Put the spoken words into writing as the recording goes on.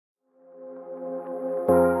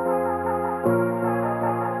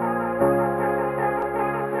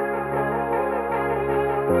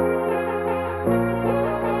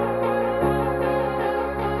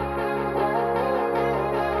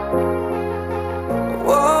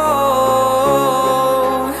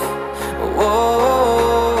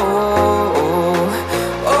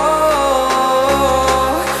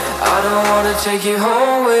take you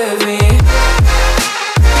home with me.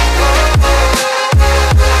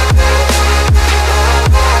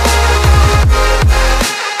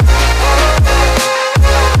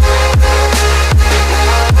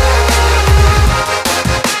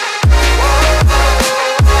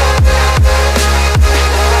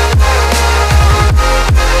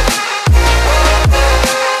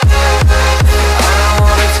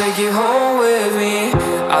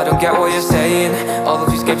 I don't get what you're saying, all of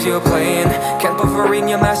these games you're playing. Can't bother reading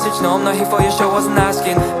your message, no I'm not here for your show, wasn't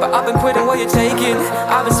asking. But I've been quitting what you're taking,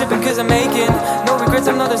 I've been sipping cause I'm making no regrets,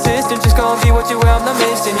 I'm not insistent, just go and be what you are, I'm not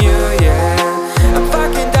missing you, yeah. I'm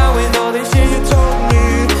backing down with all this shit you told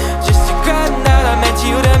me, just regretting that I met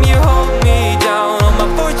you, damn you hold me down. All my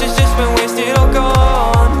fortune's just been wasted, all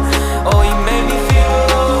gone. Oh, you made me feel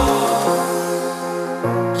alone.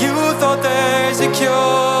 You thought there's a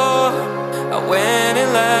cure, I went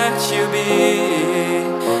and let you be.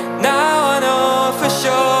 Now I know for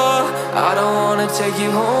sure I don't wanna take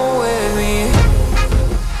you home with me.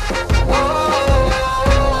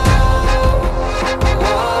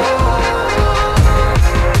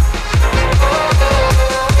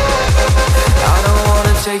 I don't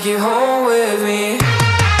wanna take you home with me.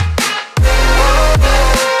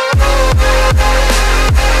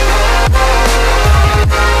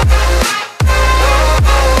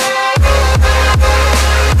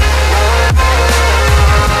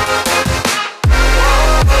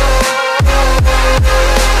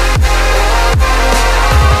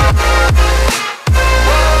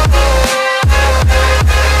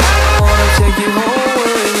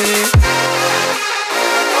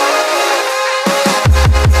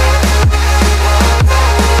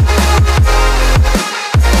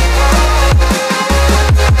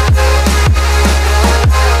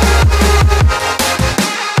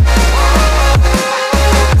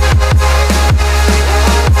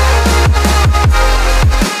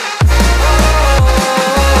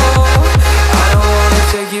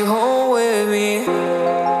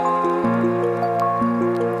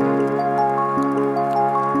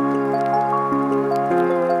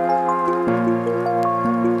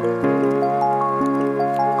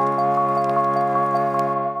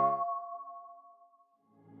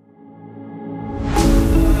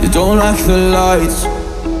 Don't like the lights,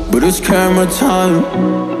 but it's camera time.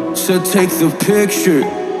 Said take the picture,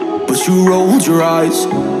 but you rolled your eyes.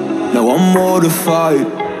 Now I'm mortified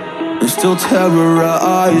and still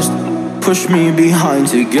terrorized. Push me behind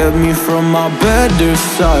to get me from my better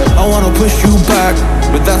side. I wanna push you back,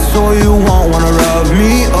 but that's all you want. Wanna rub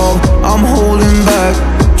me up, I'm holding back.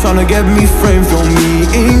 Tryna get me framed, throw me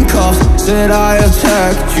in cuffs. Said I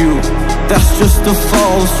attacked you, that's just a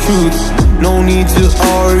false truth. No need to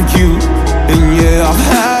argue, and yeah, I've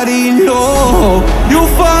had enough. You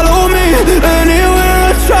follow me anywhere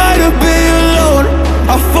I try to be alone,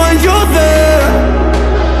 I find you there.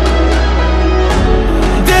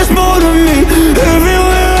 There's more to me,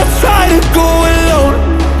 everywhere I try to go alone,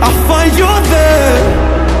 I find you there.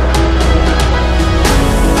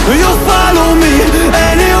 You follow me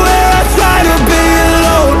anywhere I try to be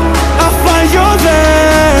alone, I find you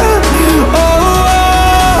there.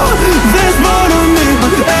 There's more to me,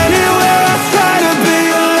 anywhere I try to be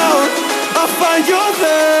alone, I find you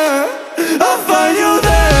there, I find you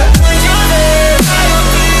there.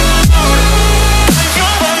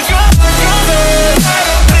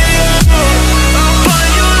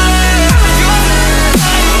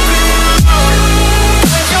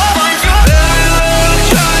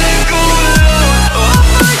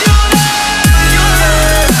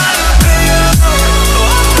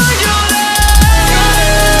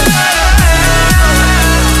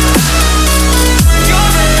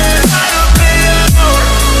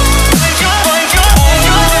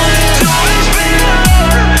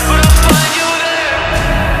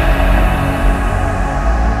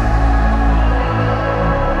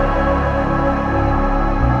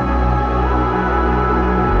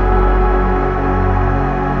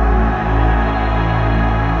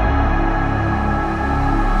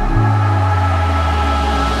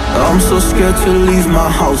 I'm so scared to leave my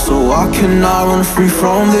house, so I cannot run free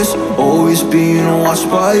from this. Always being watched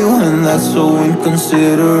by you, and that's so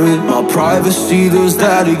inconsiderate. My privacy, does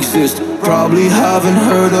that exist? Probably haven't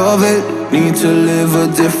heard of it. Need to live a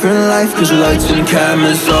different life, cause lights and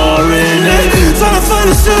cameras are in it. Trying to find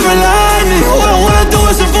a silver lining, all I wanna do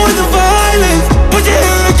is avoid the violence. But you're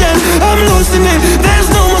here again, I'm losing it. There's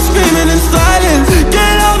no more screaming in silence.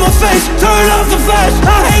 Get out my face, turn off the flash.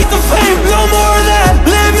 I hate the fame, no more of that.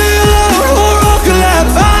 Leave me alone, or I'll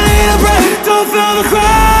collapse. I need a break, don't feel the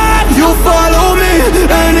crack. You follow me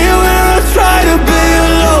anywhere I try to be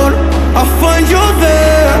alone, I find you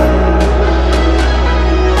there.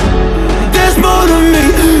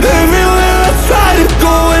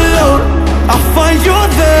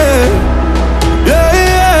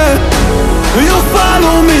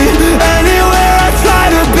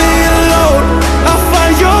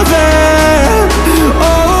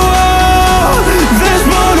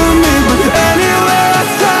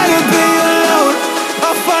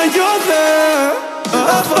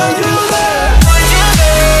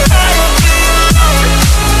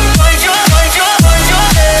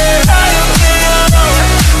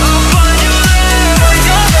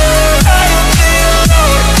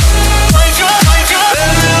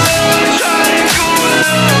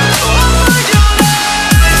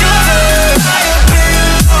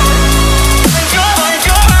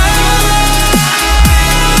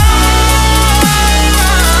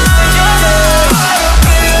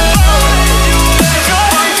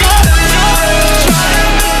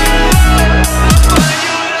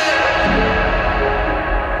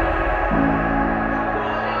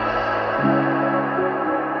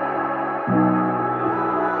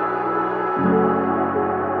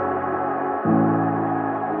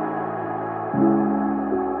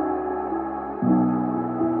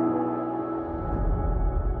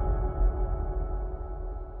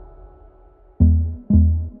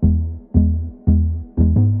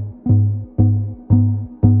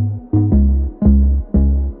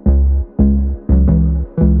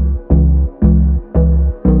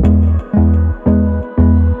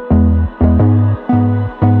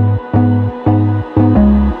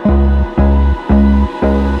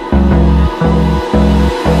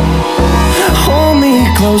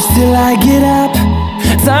 gotta get up.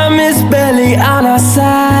 Time is barely on our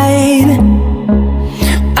side.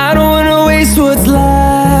 I don't wanna waste what's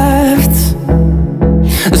left.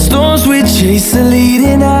 The storms we chase are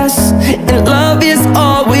leading us, and love is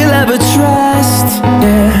all we'll ever trust.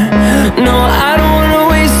 Yeah, no, I don't wanna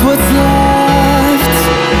waste what's left.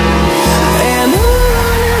 And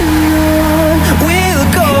on we'll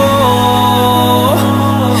go,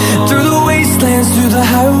 through the wastelands, through the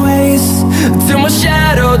highways, till my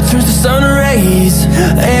shadow turns to sun rays.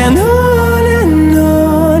 And on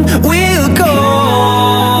we'll go,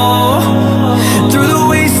 through the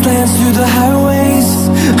wastelands, through the highways,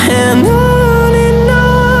 and on we'll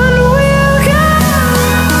go.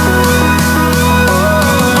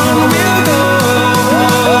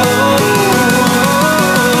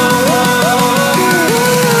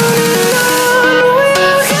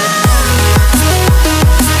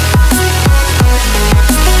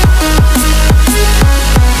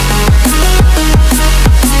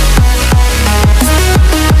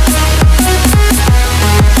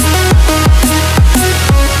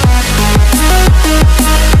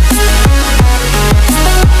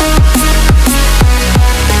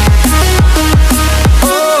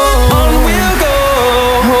 On we'll go.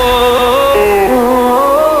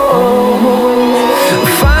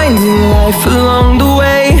 Along the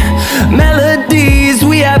way, melodies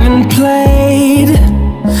we haven't played.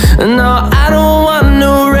 No, I don't want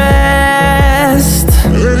no rest.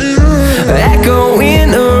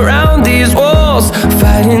 Echoing around these walls,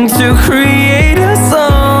 fighting to create a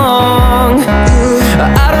song.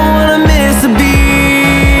 I don't wanna miss a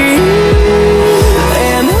beat.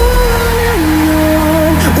 And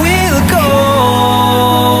on we'll go,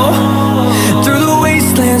 through the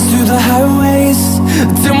wastelands, through the highways,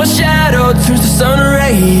 till my shadow turns to sun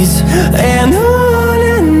rays. And on